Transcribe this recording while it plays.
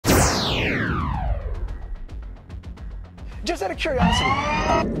Just out of curiosity,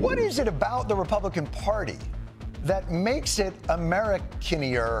 what is it about the Republican Party that makes it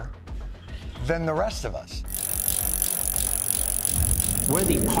Americanier than the rest of us? We're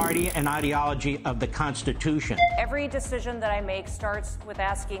the party and ideology of the Constitution. Every decision that I make starts with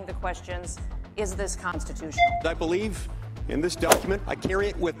asking the questions, is this constitutional? I believe in this document. I carry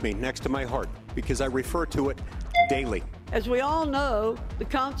it with me next to my heart because I refer to it daily. As we all know, the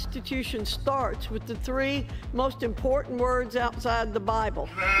Constitution starts with the three most important words outside the Bible.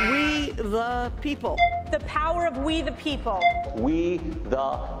 We the people. The power of we the people. We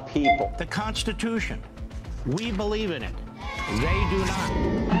the people. The Constitution. We believe in it. They do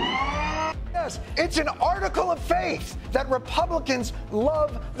not. Yes, it's an article of faith that Republicans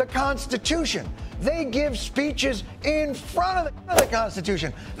love the Constitution. They give speeches in front of the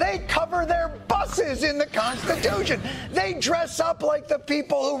Constitution. They cover their buses in the Constitution. They dress up like the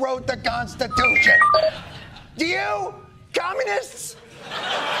people who wrote the Constitution. Do you, communists?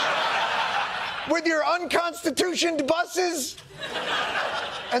 With your unconstitutioned buses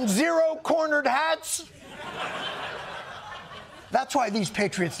and zero-cornered hats? That's why these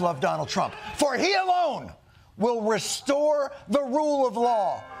patriots love Donald Trump, for he alone will restore the rule of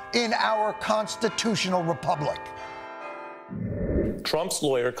law in our constitutional republic. Trump's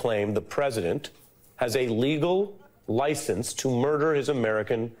lawyer claimed the president has a legal license to murder his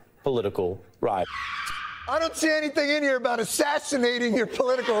American political rivals. I don't see anything in here about assassinating your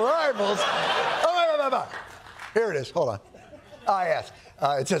political rivals. Oh, here it is. Hold on. Yes.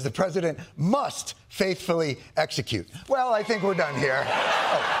 It says the president must faithfully execute. Well, I think we're done here.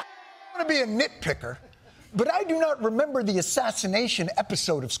 I want to be a nitpicker, but I do not remember the assassination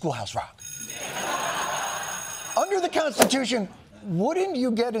episode of Schoolhouse Rock. Under the Constitution, wouldn't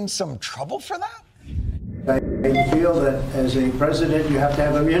you get in some trouble for that? I feel that as a president, you have to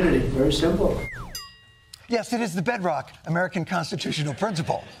have immunity. Very simple. Yes, it is the bedrock American constitutional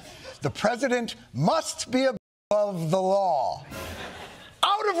principle. The president must be above the law.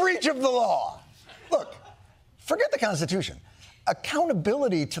 Out of reach of the law. Look, forget the Constitution.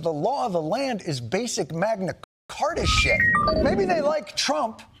 Accountability to the law of the land is basic Magna Carta shit. Maybe they like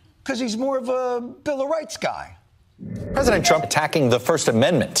Trump because he's more of a Bill of Rights guy. President Trump attacking the First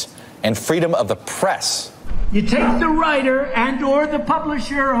Amendment and freedom of the press. You take the writer and or the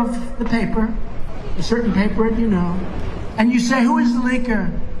publisher of the paper, a certain paper, you know, and you say, who is the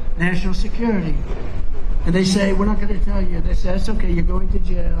leaker? National security. And they say, we're not going to tell you. They say, that's okay, you're going to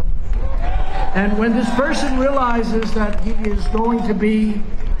jail. And when this person realizes that he is going to be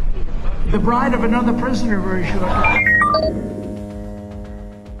the bride of another prisoner very shortly.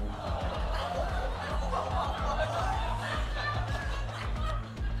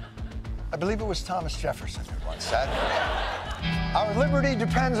 I believe it was Thomas Jefferson who once said, our liberty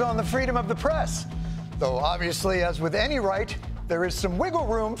depends on the freedom of the press. Though obviously, as with any right, there is some wiggle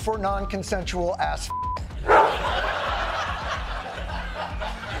room for non-consensual ass.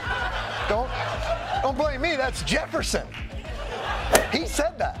 Don't blame me, that's Jefferson. He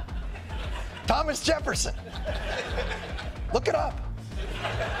said that. Thomas Jefferson. Look it up.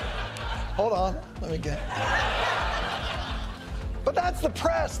 Hold on, let me get. But that's the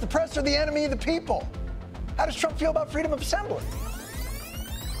press. The press are the enemy of the people. How does Trump feel about freedom of assembly?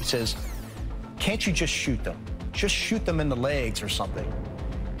 He says, can't you just shoot them? Just shoot them in the legs or something.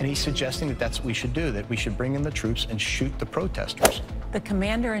 And he's suggesting that that's what we should do, that we should bring in the troops and shoot the protesters. The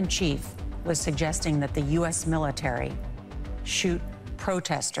commander-in-chief was suggesting that the U.S. military shoot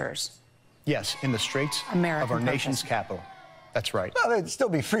protesters. Yes, in the streets of our nation's capital. That's right. Well, they'd still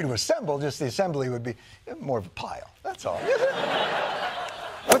be free to assemble, just the assembly would be more of a pile. That's all.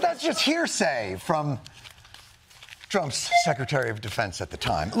 But that's just hearsay from Trump's Secretary of Defense at the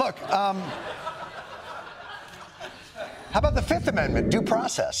time. Look, how about the Fifth Amendment, due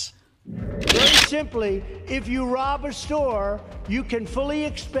process? Very simply, if you rob a store, you can fully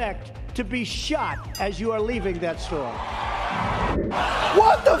expect to be shot as you are leaving that store.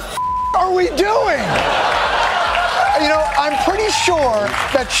 What the are we doing? You know, I'm pretty sure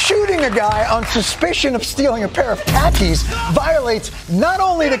that shooting a guy on suspicion of stealing a pair of khakis violates not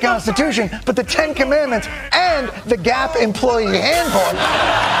only the Constitution, but the Ten Commandments and the Gap Employee Handbook.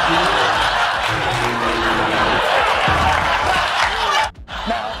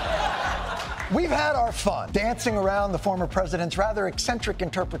 Now, we've had our fun dancing around the former president's rather eccentric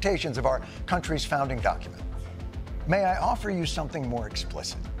interpretations of our country's founding document. May I offer you something more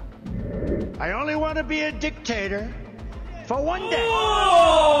explicit? I only want to be a dictator for one day.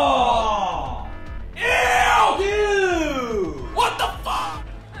 Oh! Ew! Dude! What the fuck?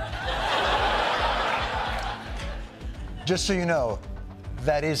 Just so you know,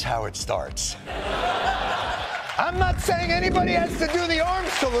 that is how it starts. I'm not saying anybody has to do the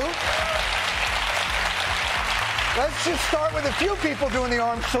arms salute. Let's just start with a few people doing the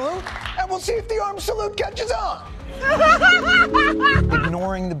arms salute, and we'll see if the arms salute catches on.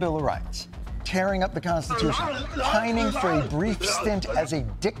 Ignoring the Bill of Rights, tearing up the Constitution, pining for a brief stint as a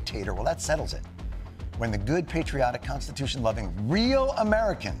dictator, well, that settles it. When the good, patriotic, Constitution-loving, real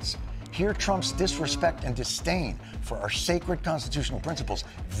Americans hear Trump's disrespect and disdain for our sacred constitutional principles,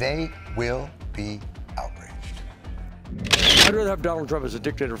 they will be outraged. I'd rather have Donald Trump as a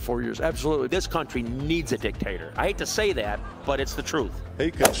dictator for 4 years. Absolutely. This country needs a dictator. I hate to say that, but it's the truth. He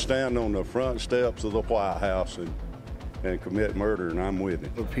could stand on the front steps of the White House and commit murder, and I'm with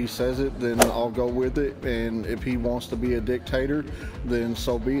him. If he says it, then I'll go with it. And if he wants to be a dictator, then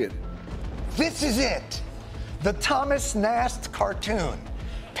so be it. This is it. The Thomas Nast cartoon.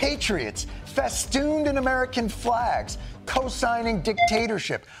 Patriots festooned in American flags, co-signing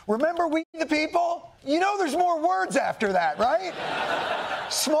dictatorship. Remember We the People? You know there's more words after that, right?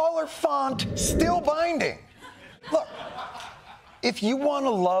 Smaller font, still binding. Look, if you want to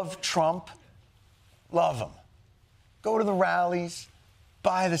love Trump, love him. Go to the rallies,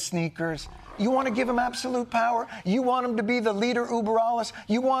 buy the sneakers. You want to give him absolute power? You want him to be the leader uber alles?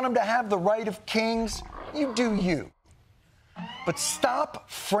 You want him to have the right of kings? You do you. But stop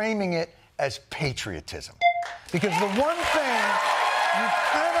framing it as patriotism. Because the one thing you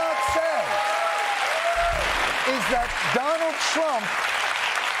cannot say is that Donald Trump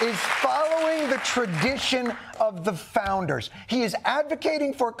is following the tradition of the founders. He is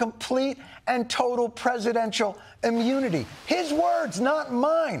advocating for complete and total presidential immunity. His words, not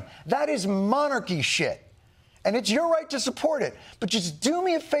mine. That is monarchy shit. And it's your right to support it. But just do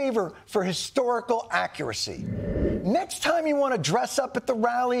me a favor for historical accuracy. Next time you want to dress up at the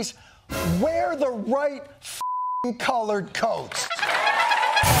rallies, wear the right colored coats.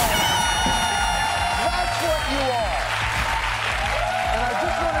 That's what you are. And I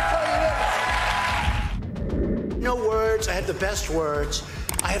just want to tell you this. No words. I have the best words.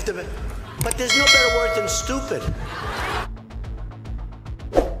 But there's no better word than stupid.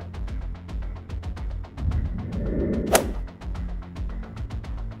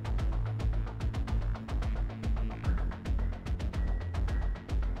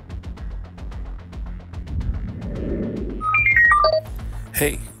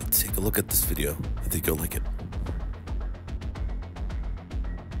 Hey, take a look at this video. I think you'll like it.